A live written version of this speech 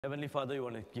Heavenly Father, we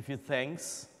want to give you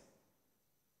thanks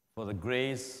for the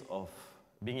grace of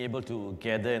being able to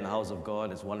gather in the house of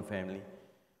God as one family.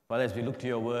 Father, as we look to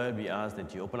your word, we ask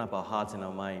that you open up our hearts and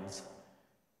our minds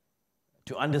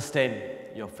to understand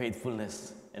your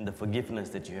faithfulness and the forgiveness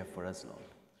that you have for us, Lord.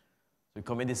 We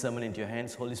commit this sermon into your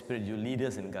hands. Holy Spirit, you lead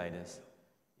us and guide us.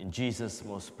 In Jesus'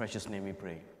 most precious name we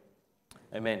pray.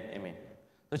 Amen. Amen.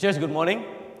 So, church, good morning.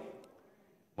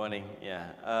 Morning,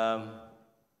 yeah.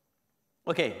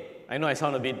 Okay, I know I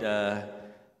sound a bit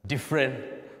different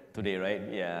today, right?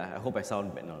 Yeah, I hope I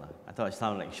sound better. No, I thought I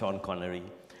sound like Sean Connery.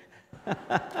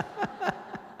 Right,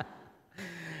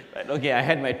 okay, I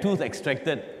had my tooth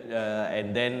extracted,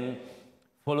 and then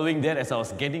following that, as I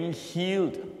was getting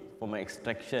healed from my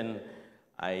extraction,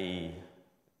 I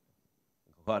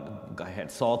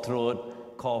had sore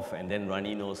throat, cough, and then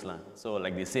runny nose. So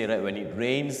like they say, right, when it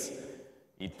rains,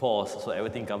 it pours, so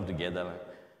everything comes together.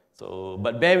 So,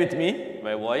 but bear with me,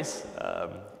 my voice.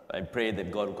 I pray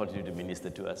that God will continue to minister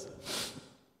to us.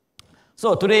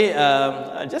 So today,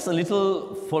 just a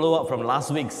little follow-up from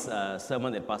last week's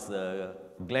sermon that Pastor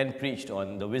Glenn preached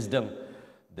on the wisdom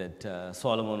that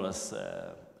Solomon was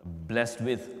blessed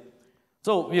with.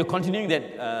 So we are continuing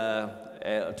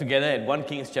that together at 1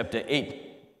 Kings chapter 8.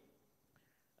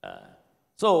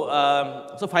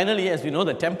 So finally, as we know,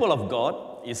 the temple of God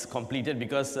is completed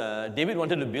because David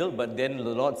wanted to build, but then the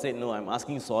Lord said, no, I'm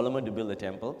asking Solomon to build the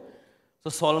temple.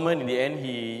 So Solomon, in the end,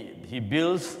 he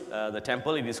builds the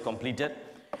temple. It is completed.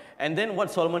 And then what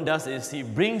Solomon does is he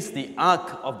brings the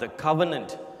Ark of the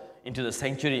Covenant into the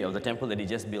sanctuary of the temple that he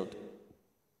just built.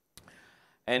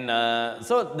 And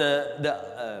so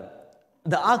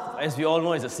the Ark, as we all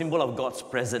know, is a symbol of God's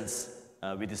presence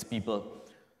with his people.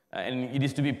 And it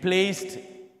is to be placed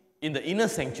in the inner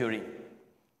sanctuary,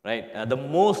 right? The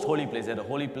most holy place, the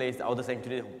holy place, the outer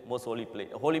sanctuary, most holy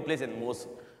place and most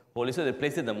holy. So they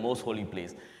placed it in the most holy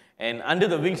place. And under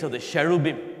the wings of the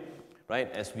cherubim,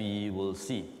 right, as we will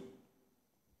see.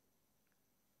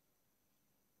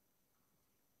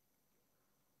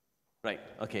 Right,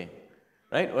 okay.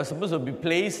 Right, it was supposed to be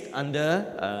placed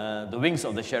under the wings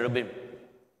of the cherubim.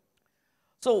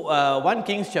 So 1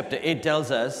 Kings chapter 8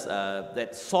 tells us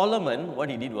that Solomon, what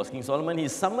he did was, King Solomon, he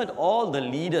summoned all the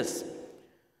leaders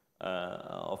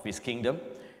of his kingdom,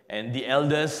 and the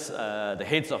elders, the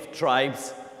heads of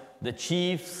tribes, the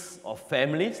chiefs of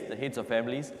families, the heads of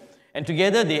families, and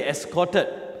together they escorted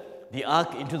the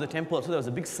ark into the temple. So there was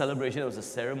a big celebration, there was a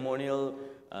ceremonial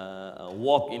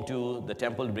walk into the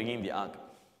temple bringing the ark.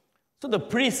 So the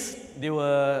priests, they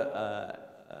were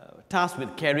tasked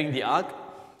with carrying the ark,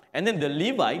 and then the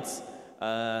Levites,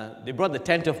 they brought the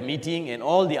tent of meeting and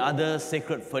all the other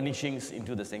sacred furnishings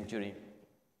into the sanctuary.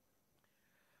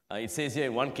 It says here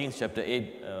in 1 Kings chapter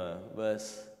 8,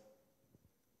 verse...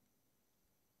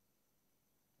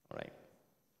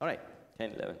 All right,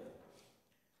 10, 11.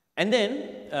 And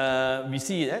then we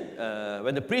see that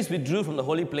when the priests withdrew from the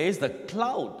holy place, the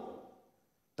cloud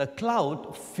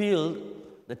filled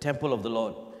the temple of the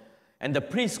Lord. And the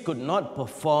priests could not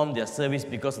perform their service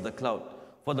because of the cloud.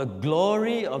 For the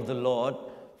glory of the Lord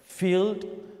filled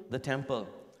the temple.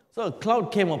 So a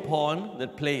cloud came upon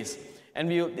that place. And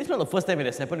this is not the first time it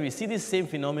has happened. We see this same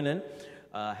phenomenon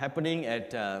happening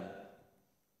at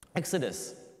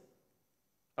Exodus.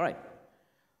 All right.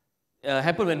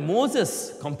 Happened when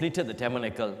Moses completed the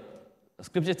tabernacle. The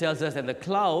scripture tells us that the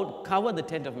cloud covered the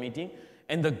tent of meeting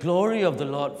and the glory of the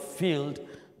Lord filled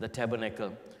the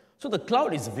tabernacle. So the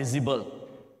cloud is visible.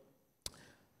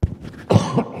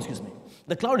 Excuse me.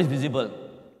 The cloud is visible.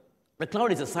 The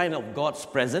cloud is a sign of God's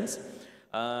presence.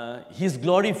 His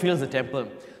glory fills the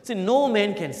temple. See, no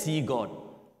man can see God,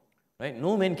 right?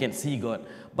 No man can see God.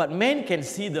 But man can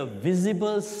see the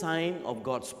visible sign of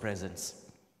God's presence.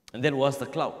 And that was the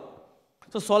cloud.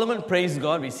 So Solomon praised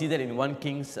God. We see that in 1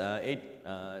 Kings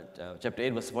chapter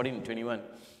 8, verse 14 and 21.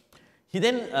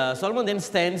 Solomon then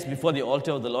stands before the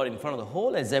altar of the Lord in front of the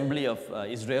whole assembly of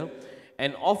Israel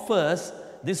and offers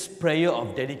this prayer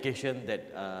of dedication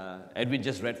that Edwin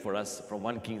just read for us from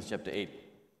 1 Kings chapter 8.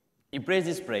 He prays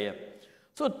this prayer.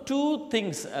 So two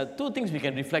things we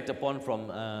can reflect upon from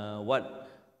what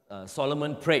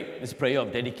Solomon prayed, this prayer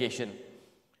of dedication.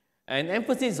 And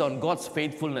emphasis on God's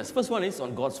faithfulness. First one is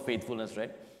on God's faithfulness,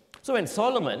 right? So when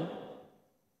Solomon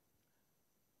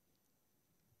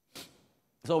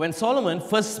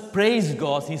first praised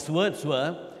God, his words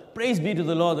were, "Praise be to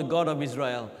the Lord, the God of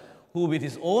Israel, who with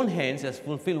his own hands has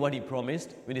fulfilled what he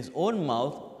promised with his own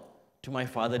mouth to my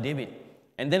father David."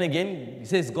 And then again, he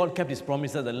says God kept his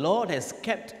promise. The Lord has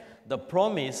kept the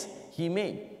promise he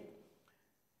made.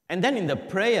 And then in the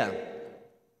prayer,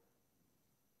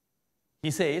 He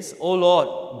says, O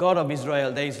Lord, God of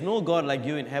Israel, there is no God like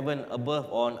you in heaven above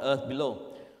or on earth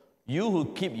below. You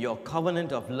who keep your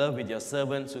covenant of love with your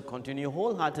servants, who continue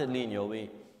wholeheartedly in your way.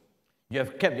 You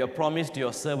have kept your promise to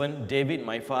your servant David,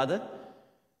 my father.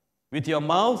 With your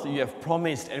mouth you have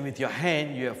promised, and with your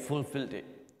hand you have fulfilled it,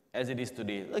 as it is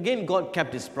today. Again, God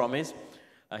kept his promise,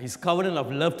 his covenant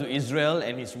of love to Israel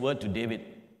and his word to David.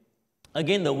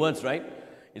 Again, the words, right?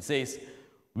 It says,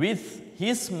 with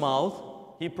his mouth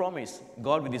he promised.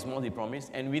 God with his mouth he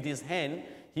promised, and with his hand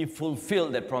he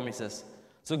fulfilled that promises.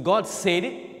 So God said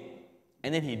it,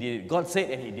 and then he did it. God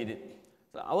said and he did it.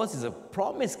 So ours is a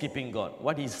promise-keeping God.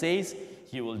 What he says,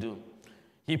 he will do.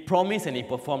 He promised and he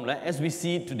performed, right? As we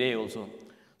see today also.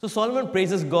 So Solomon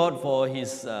praises God for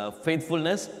his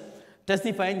faithfulness,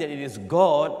 testifying that it is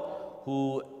God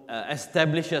who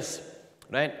establishes,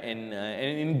 right? And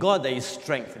in God there is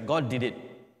strength. God did it.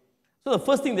 So the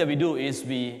first thing that we do is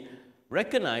we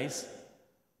recognize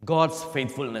God's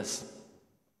faithfulness.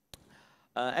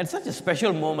 At such a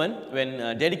special moment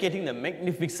when dedicating the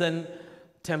magnificent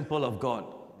temple of God,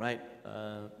 right?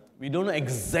 We don't know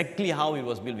exactly how it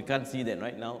was built. We can't see that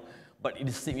right now, but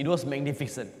it was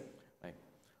magnificent. Right?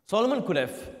 Solomon could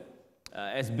have,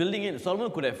 as building it, Solomon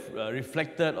could have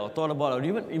reflected or thought about or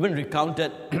even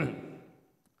recounted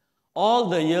all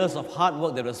the years of hard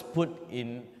work that was put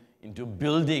into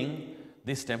building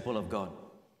this temple of God.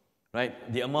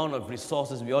 Right? The amount of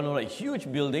resources, we all know, a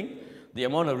huge building, the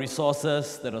amount of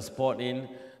resources that was poured in,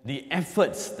 the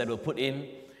efforts that were put in,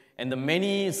 and the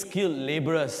many skilled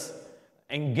laborers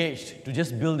engaged to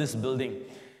just build this building.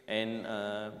 And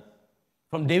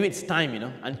from David's time,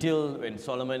 until when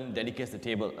Solomon dedicates the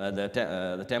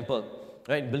temple,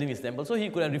 right, building his temple, so he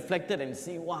could have reflected and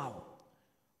see, wow,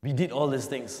 we did all these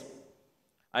things.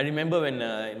 I remember when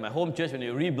in my home church, when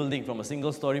we were rebuilding from a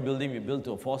single-story building, we built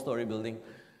to a 4-story building.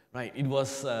 Right, it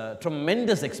was a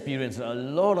tremendous experience, a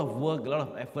lot of work, a lot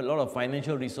of effort, a lot of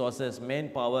financial resources,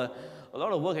 manpower, a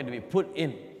lot of work had to be put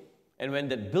in. And when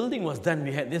that building was done,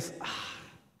 we had this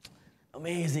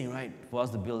amazing, right, for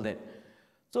us to build that.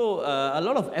 So a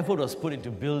lot of effort was put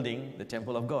into building the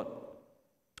temple of God.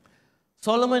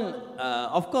 Solomon,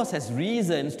 of course, has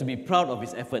reasons to be proud of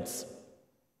his efforts.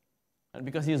 And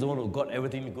because he is the one who got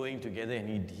everything going together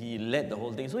and he led the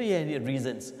whole thing. So he had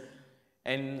reasons.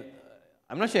 And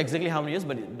I'm not sure exactly how many years,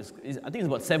 but I think it's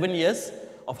about 7 years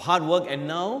of hard work, and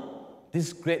now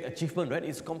this great achievement, right,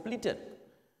 is completed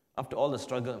after all the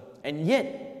struggle. And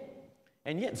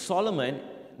yet Solomon,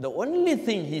 the only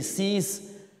thing he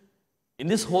sees in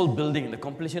this whole building, the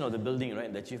completion of the building,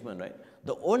 right, the achievement, right,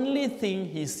 the only thing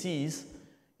he sees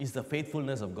is the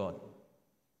faithfulness of God.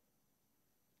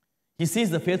 He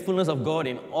sees the faithfulness of God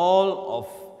in all of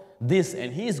this,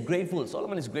 and he is grateful.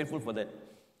 Solomon is grateful for that.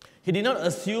 He did not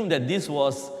assume that this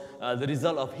was the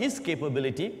result of his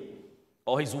capability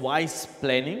or his wise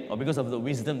planning or because of the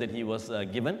wisdom that he was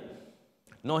given,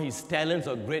 nor his talents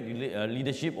or great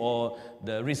leadership or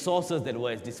the resources that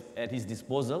were at his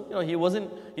disposal.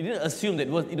 He didn't assume that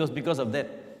it was because of that.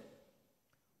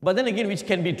 But then again, which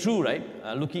can be true, right?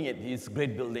 Looking at his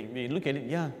great building, we look at it,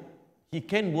 yeah, he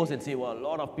can boast and say, well, a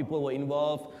lot of people were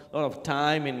involved, a lot of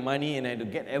time and money, and I had to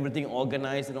get everything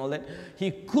organized and all that.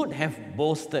 He could have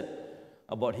boasted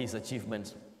about his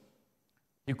achievements.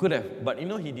 He could have, but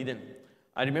he didn't.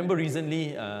 I remember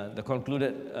recently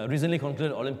concluded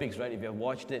Olympics, right? If you have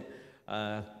watched it,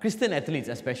 Christian athletes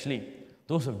especially,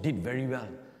 those who did very well,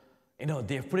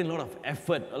 they've put in a lot of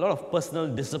effort, a lot of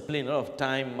personal discipline, a lot of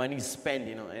time, money spent,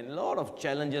 and a lot of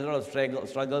challenges, a lot of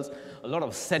struggles, a lot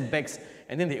of setbacks,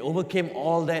 and then they overcame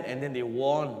all that, and then they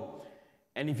won.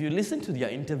 And if you listen to their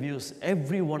interviews,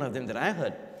 every one of them that I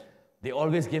heard, they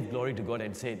always gave glory to God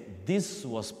and said, this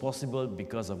was possible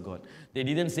because of God. They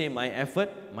didn't say my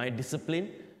effort, my discipline,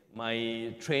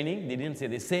 my training. They didn't say,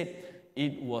 they said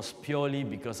it was purely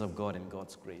because of God and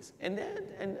God's grace. And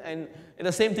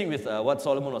the same thing with what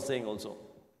Solomon was saying also.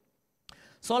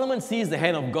 Solomon sees the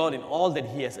hand of God in all that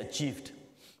he has achieved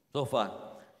so far.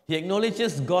 He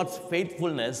acknowledges God's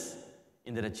faithfulness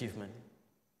in that achievement.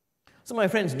 So my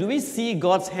friends, do we see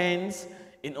God's hands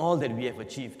in all that we have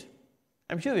achieved?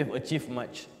 I'm sure we have achieved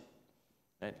much,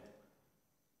 right?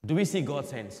 Do we see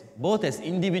God's hands, both as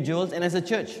individuals and as a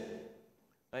church?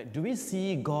 Right? Do we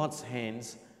see God's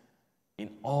hands in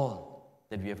all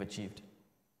that we have achieved?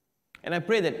 And I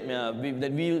pray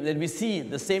that we see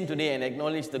the same today and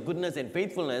acknowledge the goodness and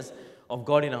faithfulness of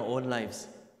God in our own lives.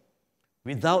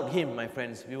 Without Him, my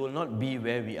friends, we will not be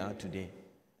where we are today.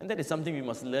 And that is something we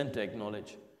must learn to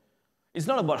acknowledge. It's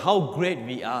not about how great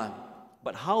we are,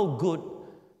 but how good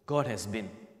God has been.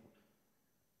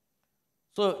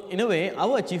 So, in a way,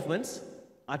 our achievements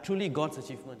are truly God's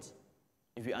achievements.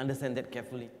 if you understand that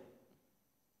carefully.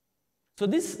 So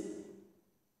this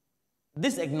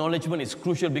acknowledgement is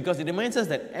crucial because it reminds us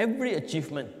that every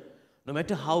achievement, no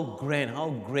matter how grand, how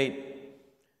great,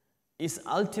 is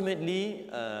ultimately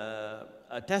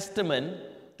a testament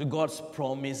to God's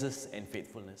promises and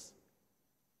faithfulness.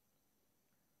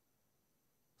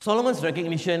 Solomon's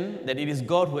recognition that it is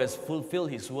God who has fulfilled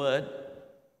his word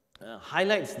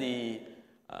highlights the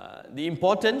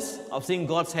importance of seeing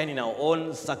God's hand in our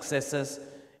own successes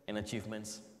and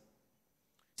achievements.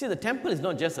 See, the temple is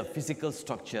not just a physical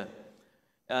structure.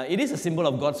 It is a symbol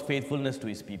of God's faithfulness to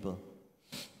his people.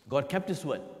 God kept his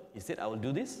word. He said, I will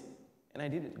do this, and I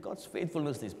did it. God's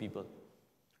faithfulness to his people.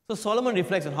 So Solomon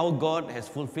reflects on how God has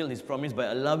fulfilled his promise by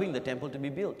allowing the temple to be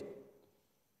built.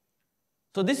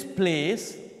 So this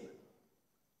place,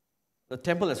 the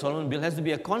temple that Solomon built, has to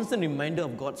be a constant reminder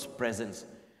of God's presence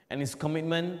and his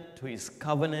commitment to his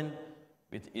covenant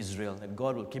with Israel, that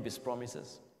God will keep his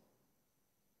promises.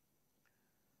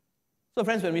 So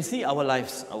friends, when we see our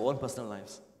lives, our own personal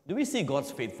lives, do we see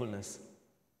God's faithfulness?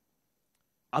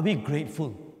 Are we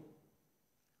grateful?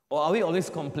 Or are we always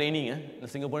complaining? The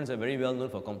Singaporeans are very well known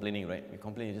for complaining, right? We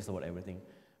complain just about everything.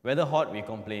 Weather hot, we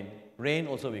complain. Rain,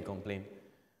 also we complain,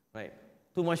 right?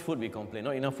 Too much food, we complain.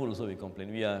 Not enough food, also we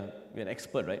complain. We are an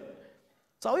expert, right?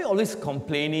 So are we always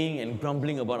complaining and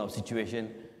grumbling about our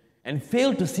situation and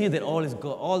fail to see that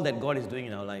all that God is doing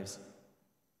in our lives?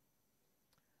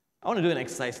 I want to do an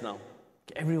exercise now.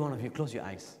 Okay, every one of you, close your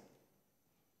eyes.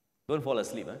 Don't fall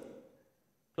asleep.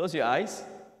 Close your eyes,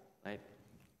 right?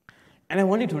 And I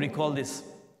want you to recall this.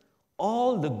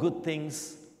 All the good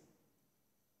things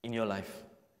in your life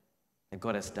that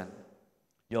God has done.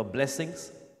 Your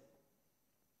blessings,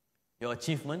 your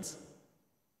achievements.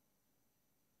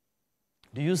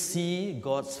 Do you see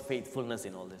God's faithfulness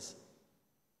in all this?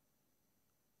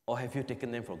 Or have you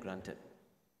taken them for granted?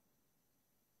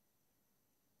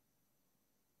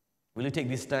 Will you take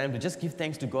this time to just give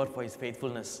thanks to God for his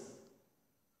faithfulness?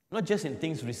 Not just in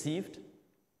things received,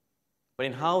 but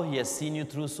in how he has seen you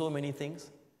through so many things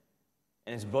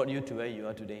and has brought you to where you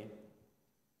are today.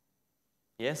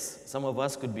 Yes, some of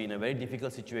us could be in a very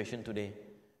difficult situation today.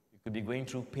 We could be going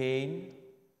through pain,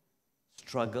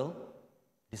 struggle,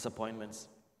 disappointments.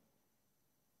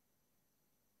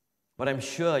 But I'm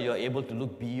sure you're able to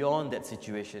look beyond that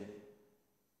situation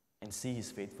and see his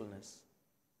faithfulness.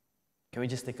 Can we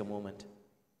just take a moment?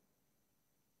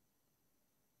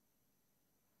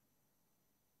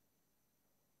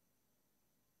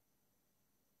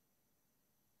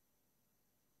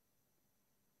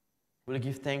 Will you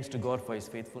give thanks to God for his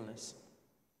faithfulness?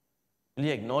 Will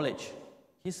you acknowledge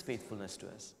his faithfulness to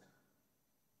us?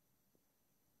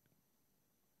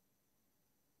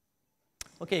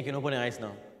 Okay, you can open your eyes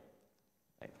now.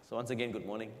 Right. So once again, good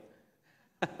morning.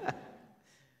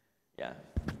 Yeah.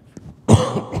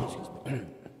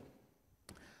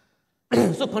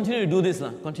 So continue to do this.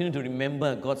 Continue to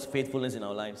remember God's faithfulness in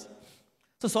our lives.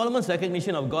 So Solomon's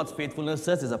recognition of God's faithfulness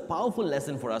serves as a powerful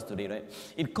lesson for us today, right?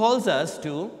 It calls us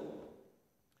to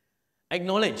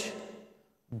acknowledge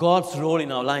God's role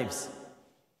in our lives.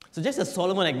 So just as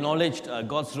Solomon acknowledged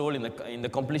God's role in the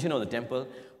completion of the temple,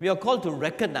 we are called to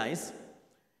recognize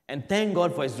and thank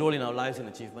God for his role in our lives and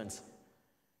achievements.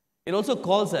 It also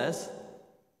calls us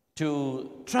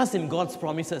to trust in God's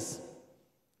promises.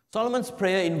 Solomon's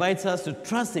prayer invites us to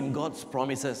trust in God's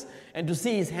promises and to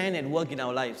see his hand at work in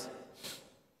our lives.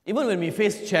 Even when we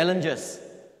face challenges,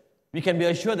 we can be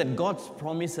assured that God's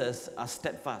promises are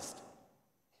steadfast.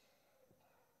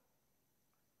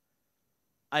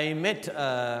 I met,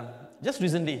 just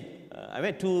recently, I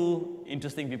met two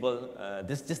interesting people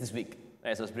just this week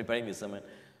as I was preparing this sermon.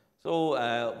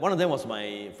 So one of them was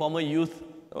my former youth,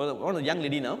 one of the young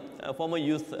lady now, a former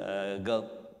youth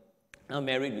girl, now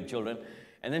married with children.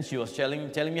 And then she was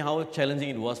telling me how challenging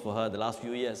it was for her the last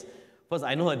few years. First,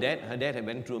 I know her dad. Her dad had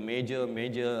went through a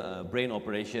major brain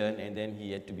operation, and then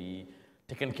he had to be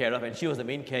taken care of. And she was the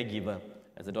main caregiver.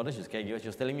 As a daughter, she was caregiver. She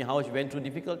was telling me how she went through a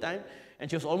difficult time,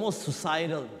 and she was almost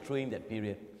suicidal during that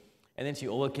period. And then she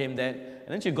overcame that. And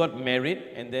then she got married,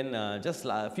 and then just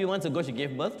a few months ago, she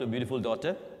gave birth to a beautiful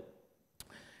daughter.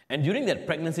 And during that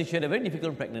pregnancy, she had a very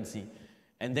difficult pregnancy.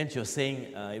 And then she was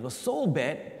saying it was so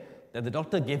bad that the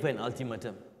doctor gave her an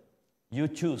ultimatum. You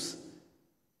choose.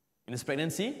 In this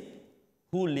pregnancy,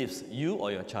 who lives, you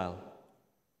or your child?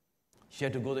 She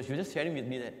had to go there. She was just sharing with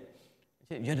me that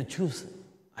you had to choose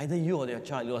either you or your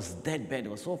child. It was that bad. It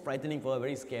was so frightening for her,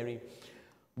 very scary.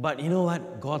 But you know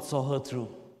what? God saw her through.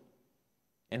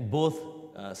 And both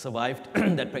survived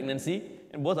that pregnancy,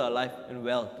 and both are alive and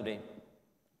well today.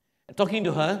 And talking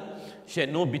to her, she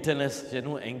had no bitterness, she had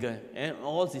no anger. And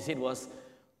all she said was,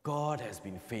 God has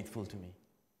been faithful to me.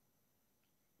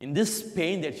 In this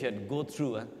pain that she had go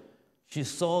through, she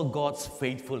saw God's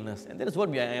faithfulness. And that is what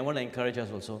I want to encourage us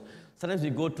also. Sometimes we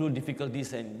go through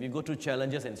difficulties and we go through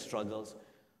challenges and struggles.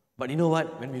 But you know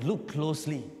what? When we look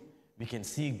closely, we can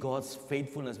see God's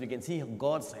faithfulness. We can see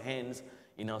God's hands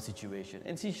in our situation.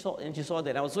 And she saw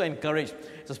that. I was so encouraged.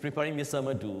 I was preparing this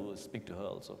sermon to speak to her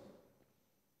also.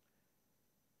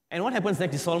 And what happens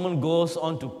next is Solomon goes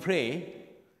on to pray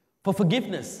for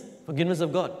forgiveness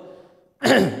of God.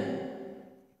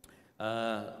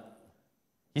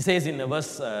 He says in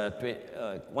verse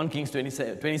 1 Kings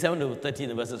 27 to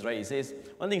 13 verses, right? He says,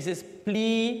 one thing he says,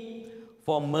 plea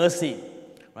for mercy,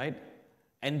 right?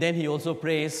 And then he also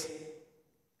prays,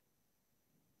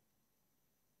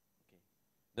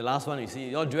 the last one you see,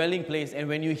 your dwelling place, and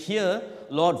when you hear,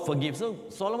 Lord, forgive. So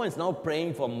Solomon is now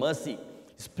praying for mercy.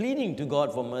 He's pleading to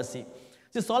God for mercy.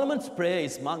 See, Solomon's prayer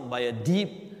is marked by a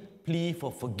deep plea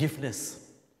for forgiveness,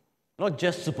 not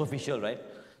just superficial, right?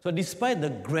 So despite the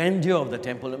grandeur of the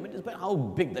temple, despite how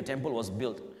big the temple was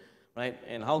built, right,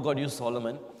 and how God used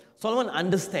Solomon, Solomon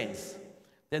understands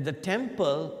that the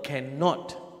temple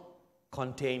cannot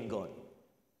contain God.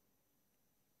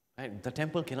 Right? The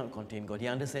temple cannot contain God. He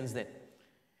understands that.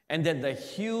 And that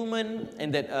human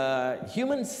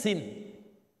sin,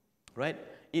 right,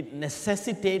 it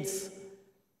necessitates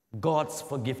God's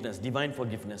forgiveness, divine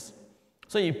forgiveness.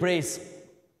 So he prays.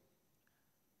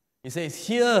 He says,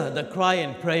 hear the cry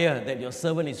and prayer that your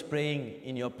servant is praying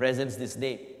in your presence this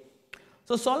day.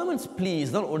 So Solomon's plea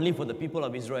is not only for the people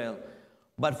of Israel,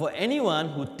 but for anyone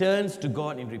who turns to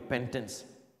God in repentance.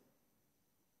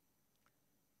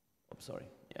 Oops, sorry.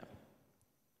 Yeah.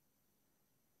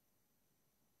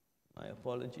 My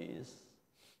apologies.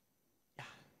 Yeah.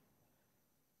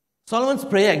 Solomon's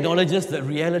prayer acknowledges the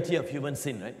reality of human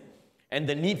sin, right? And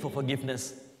the need for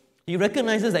forgiveness. He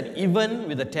recognizes that even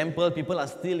with the temple, people are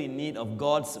still in need of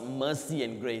God's mercy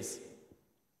and grace.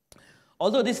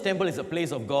 Although this temple is a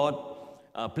place of God,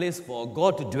 a place for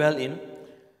God to dwell in,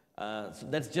 so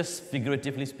that's just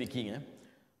figuratively speaking.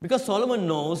 Because Solomon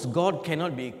knows God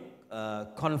cannot be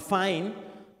confined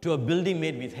to a building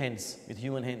made with hands, with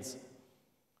human hands.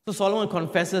 So Solomon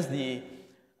confesses the,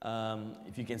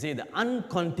 if you can say, the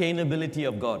uncontainability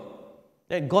of God.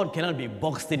 That God cannot be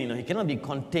boxed in, He cannot be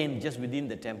contained just within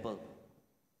the temple.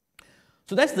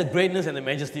 So that's the greatness and the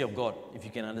majesty of God, if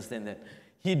you can understand that.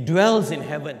 He dwells in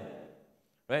heaven,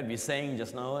 right? We sang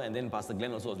just now, and then Pastor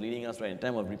Glenn also was leading us, right, in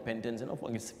time of repentance and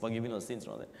forgiving our sins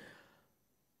and all that.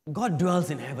 God dwells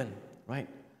in heaven, right?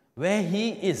 Where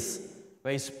He is,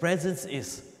 where His presence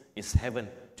is heaven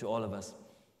to all of us.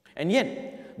 And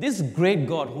yet, this great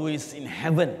God who is in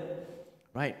heaven,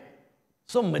 right,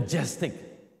 so majestic,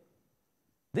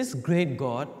 this great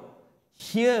God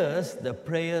hears the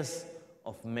prayers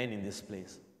of men in this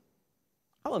place.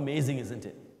 How amazing, isn't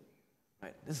it?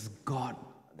 Right? This is God,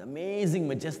 the amazing,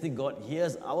 majestic God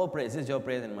hears our prayers. This is your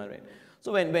prayers and my prayer.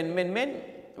 So when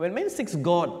men seek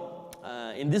God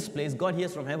in this place, God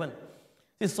hears from heaven.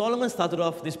 See, Solomon started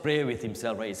off this prayer with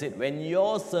himself, right? He said, when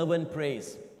your servant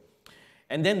prays,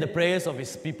 and then the prayers of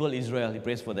his people Israel, he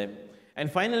prays for them. And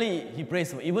finally, he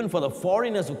prays even for the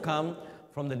foreigners who come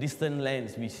from the distant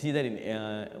lands. We see that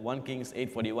in 1 Kings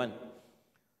 8:41.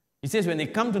 He says, when they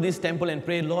come to this temple and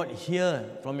pray, Lord, hear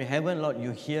from your heaven, Lord,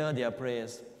 you hear their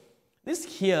prayers. This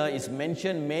here is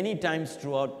mentioned many times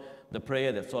throughout the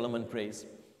prayer that Solomon prays.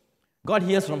 God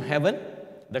hears from heaven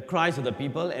the cries of the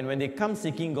people, and when they come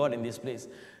seeking God in this place.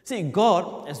 See,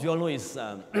 God, as we all know, is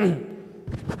excuse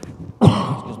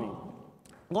me.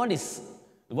 God is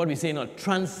what we say,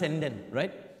 transcendent,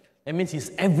 right? That means He's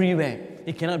everywhere.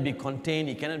 He cannot be contained.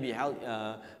 He cannot be held,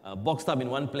 boxed up in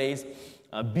one place.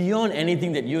 Beyond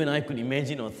anything that you and I could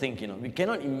imagine or think, we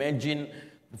cannot imagine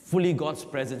fully God's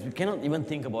presence. We cannot even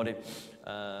think about it.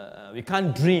 We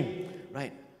can't dream,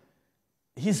 right?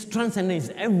 He's transcendent. He's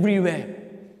everywhere.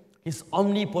 He's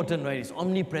omnipotent, right? He's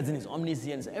omnipresent. He's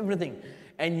omniscient. Everything.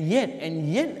 And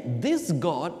yet, this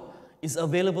God is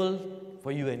available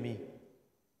for you and me.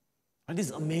 And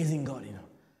this amazing God,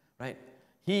 right?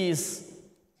 He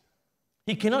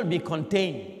cannot be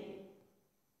contained,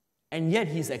 and yet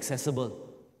He's accessible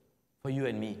for you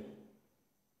and me.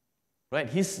 Right?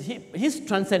 His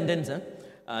transcendence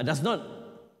does not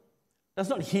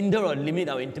hinder or limit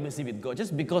our intimacy with God.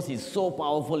 Just because He's so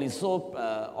powerful, He's so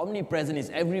omnipresent,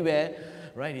 He's everywhere,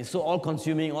 right? He's so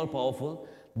all-consuming, all-powerful.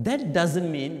 That doesn't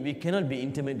mean we cannot be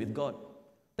intimate with God.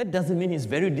 That doesn't mean He's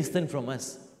very distant from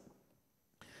us.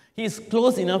 He is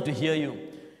close enough to hear you.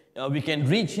 We can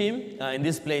reach Him in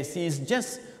this place.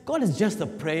 God is just a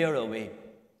prayer away,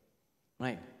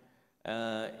 right?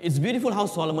 It's beautiful how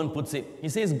Solomon puts it. He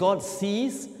says, God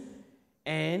sees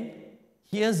and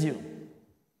hears you.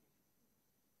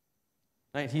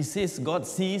 Right? He says, God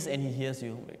sees and He hears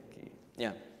you. Okay.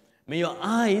 Yeah. May your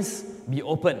eyes be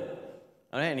open.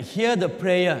 All right, and hear the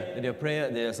prayer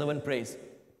that the servant prays.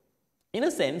 In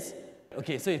a sense,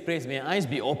 okay, so he prays, may your eyes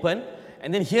be open,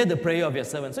 and then hear the prayer of your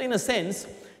servant. So in a sense,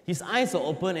 his eyes are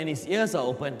open and his ears are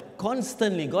open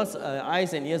constantly. God's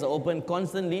eyes and ears are open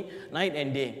constantly, night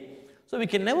and day. So we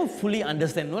can never fully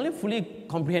understand, not fully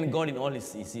comprehend God in all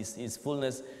his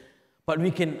fullness, but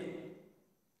we can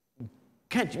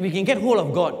get hold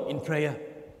of God in prayer.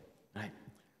 Right?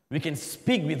 We can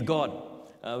speak with God.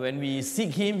 When we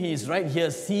seek Him, He is right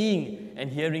here seeing and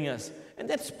hearing us. And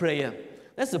that's prayer.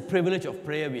 That's the privilege of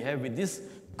prayer we have with this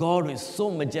God who is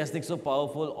so majestic, so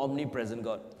powerful, omnipresent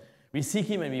God. We seek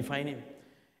Him and we find Him.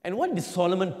 And what did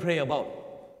Solomon pray about?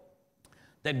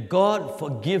 That God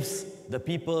forgives the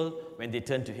people when they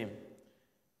turn to Him.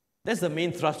 That's the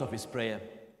main thrust of his prayer.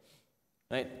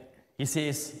 Right? He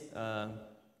says,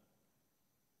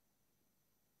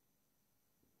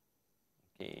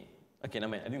 Okay,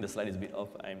 no, I think the slide is a bit off.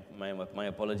 My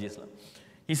apologies.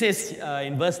 He says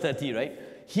in verse 30, right?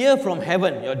 Hear from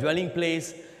heaven, your dwelling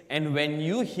place, and when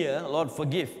you hear, Lord,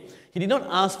 forgive. He did not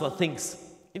ask for things.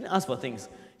 He didn't ask for things.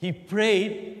 He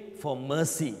prayed for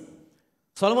mercy.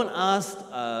 Solomon asked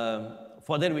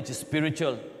for that which is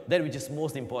spiritual, that which is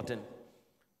most important.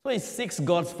 So he seeks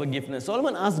God's forgiveness.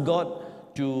 Solomon asked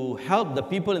God to help the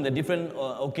people in the different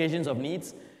occasions of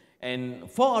needs. And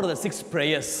 4 out of the 6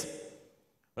 prayers,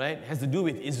 right, has to do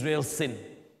with Israel's sin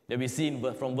that we see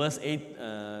from verse 8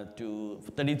 to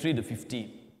 33 to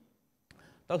 50.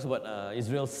 Talks about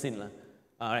Israel's sin.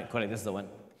 All right, correct, that's the one.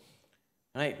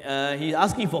 All right, he's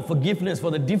asking for forgiveness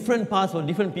for the different parts, for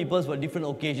different peoples, for different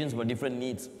occasions, for different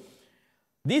needs.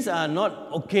 These are not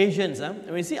occasions.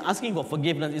 When you see asking for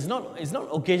forgiveness, it's not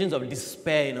occasions of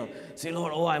despair. Say,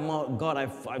 Lord, oh, I'm out, God,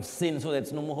 I've sinned, so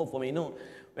there's no more hope for me. No,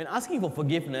 when asking for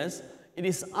forgiveness, it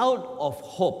is out of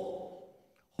hope.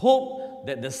 Hope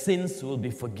that the sins will be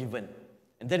forgiven.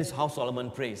 And that is how Solomon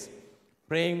prays.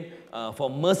 Praying for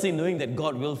mercy, knowing that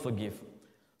God will forgive.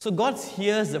 So God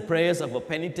hears the prayers of a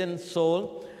penitent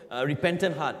soul, a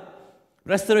repentant heart.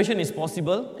 Restoration is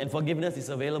possible and forgiveness is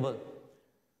available.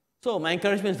 So my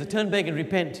encouragement is to turn back and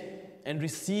repent and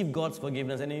receive God's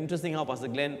forgiveness. And interesting how Pastor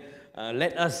Glenn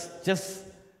led us just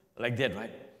like that,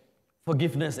 right?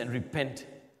 Forgiveness and repent.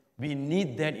 We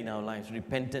need that in our lives,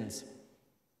 repentance.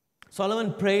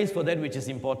 Solomon prays for that which is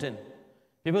important.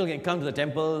 People can come to the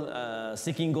temple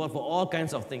seeking God for all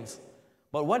kinds of things.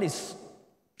 But what is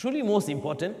truly most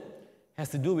important has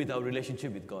to do with our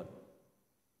relationship with God.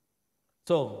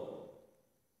 So,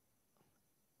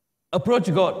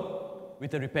 approach God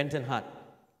with a repentant heart.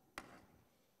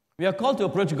 We are called to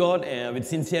approach God with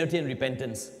sincerity and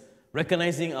repentance,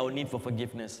 recognizing our need for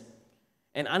forgiveness,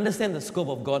 and understand the scope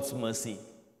of God's mercy.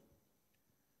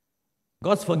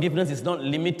 God's forgiveness is not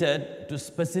limited to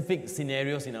specific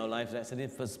scenarios in our lives,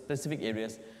 right? For specific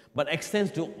areas, but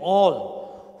extends to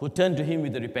all who turn to Him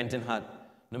with a repentant heart,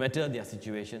 no matter their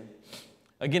situation.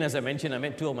 Again, as I mentioned, I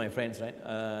met 2 of my friends, right?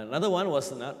 Another one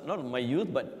was not my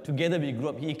youth, but together we grew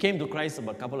up. He came to Christ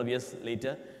about a couple of years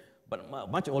later, but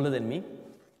much older than me.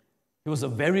 He was a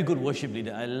very good worship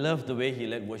leader. I loved the way he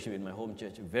led worship in my home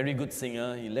church. A very good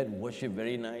singer. He led worship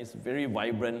very nice, very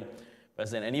vibrant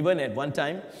person. And even at one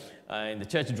time, in the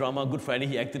church drama, Good Friday,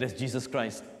 he acted as Jesus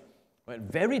Christ. Right?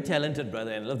 Very talented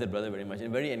brother, and I love that brother very much,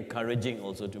 and very encouraging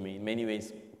also to me in many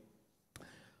ways.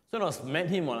 So when I met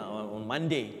him on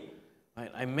Monday,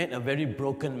 right, I met a very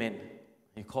broken man.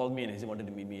 He called me and he wanted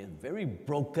to meet me. Very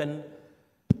broken.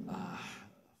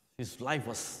 His life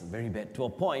was very bad, to a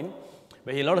point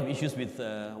where he had a lot of issues with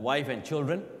wife and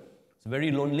children. He's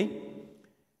very lonely.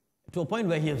 To a point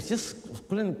where he was just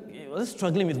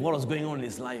struggling with what was going on in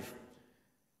his life.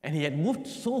 And he had moved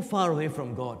so far away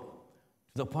from God.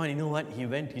 To the point, you know what,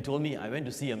 he told me, I went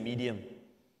to see a medium.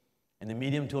 And the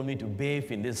medium told me to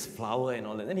bathe in this flower and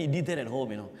all that. Then he did that at home,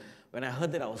 When I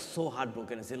heard that, I was so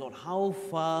heartbroken. I said, Lord, how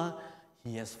far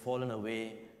he has fallen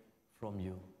away from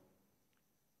you.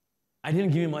 I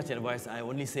didn't give him much advice. I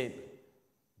only said,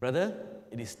 brother,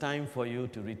 it is time for you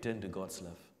to return to God's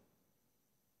love.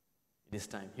 It is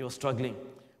time. He was struggling.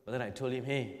 But then I told him,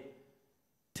 hey,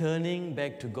 turning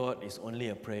back to God is only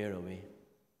a prayer away.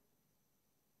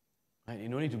 Right? You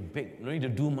don't need to beg, you don't need to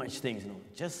do much things.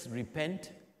 Just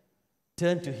repent,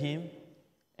 turn to Him,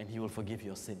 and He will forgive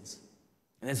your sins.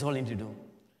 And that's all you need to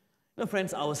do.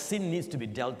 Friends, our sin needs to be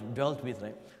dealt with,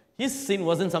 right? His sin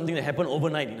wasn't something that happened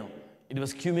overnight, It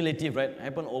was cumulative, right? It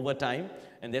happened over time,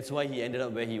 and that's why he ended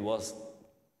up where he was.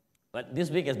 But this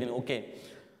week has been okay.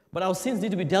 But our sins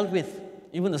need to be dealt with,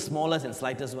 even the smallest and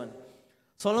slightest one.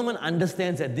 Solomon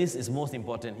understands that this is most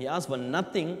important. He asks for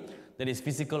nothing that is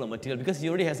physical or material because he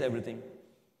already has everything.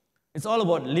 It's all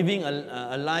about living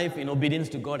a life in obedience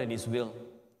to God and His will.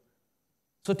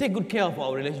 So take good care of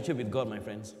our relationship with God, my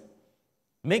friends.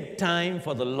 Make time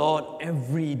for the Lord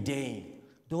every day.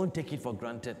 Don't take it for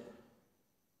granted.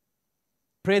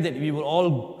 Pray that we will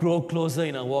all grow closer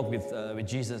in our walk with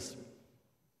Jesus.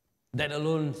 That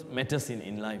alone matters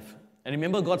in life. And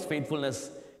remember God's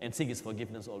faithfulness and seek His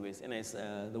forgiveness always. And as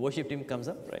the worship team comes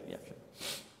up, right? Yeah, sure.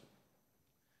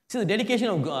 See, the dedication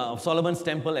of Solomon's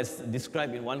temple, as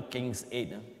described in 1 Kings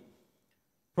 8,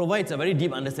 provides a very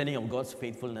deep understanding of God's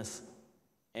faithfulness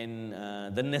and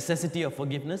the necessity of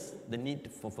forgiveness, the need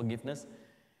for forgiveness,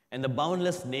 and the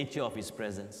boundless nature of His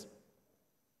presence.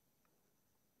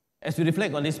 As we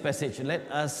reflect on this passage,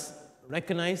 let us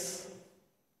recognize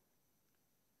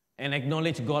and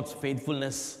acknowledge God's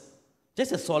faithfulness,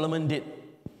 just as Solomon did.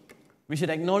 We should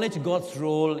acknowledge God's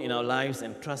role in our lives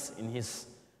and trust in His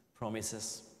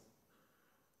promises.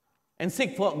 And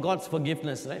seek for God's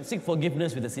forgiveness, right? Seek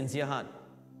forgiveness with a sincere heart.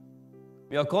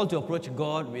 We are called to approach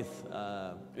God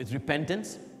with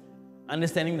repentance,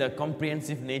 understanding the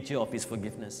comprehensive nature of His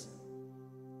forgiveness.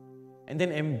 And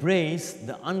then embrace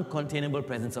the uncontainable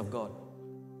presence of God.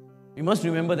 We must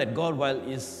remember that God, while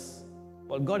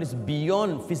God is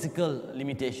beyond physical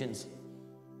limitations,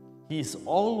 He is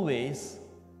always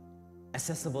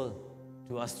accessible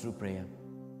to us through prayer.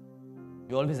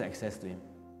 We always have access to Him.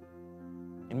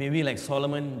 And may we, like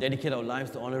Solomon, dedicate our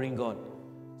lives to honoring God,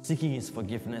 seeking His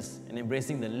forgiveness, and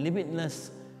embracing the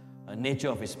limitless nature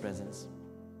of His presence.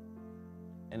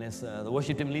 And as the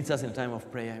worship team leads us in a time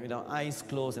of prayer, with our eyes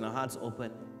closed and our hearts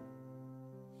open,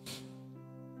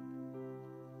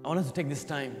 I want us to take this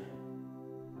time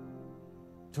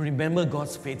to remember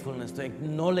God's faithfulness, to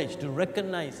acknowledge, to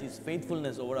recognize His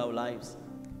faithfulness over our lives.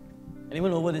 And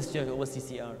even over this church, over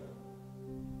CCR.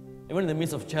 Even in the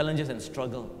midst of challenges and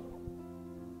struggle,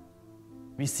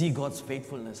 we see God's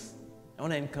faithfulness. I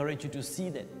want to encourage you to see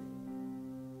that.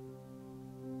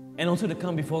 And also to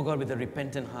come before God with a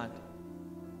repentant heart.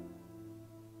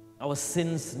 Our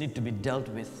sins need to be dealt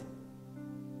with.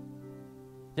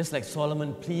 Just like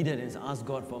Solomon pleaded and asked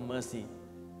God for mercy,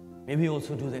 may we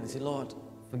also do that and say, Lord,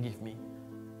 forgive me.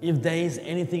 If there is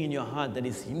anything in your heart that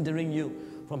is hindering you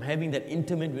from having that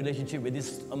intimate relationship with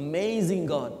this amazing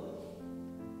God,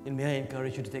 then may I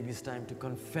encourage you to take this time to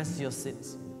confess your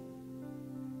sins.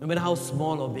 No matter how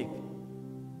small or big,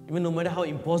 even no matter how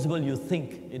impossible you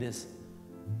think it is,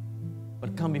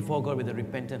 but come before God with a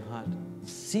repentant heart.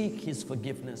 Seek His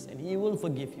forgiveness and He will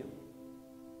forgive you.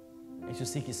 And you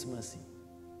seek His mercy.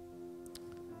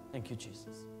 Thank you,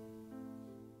 Jesus.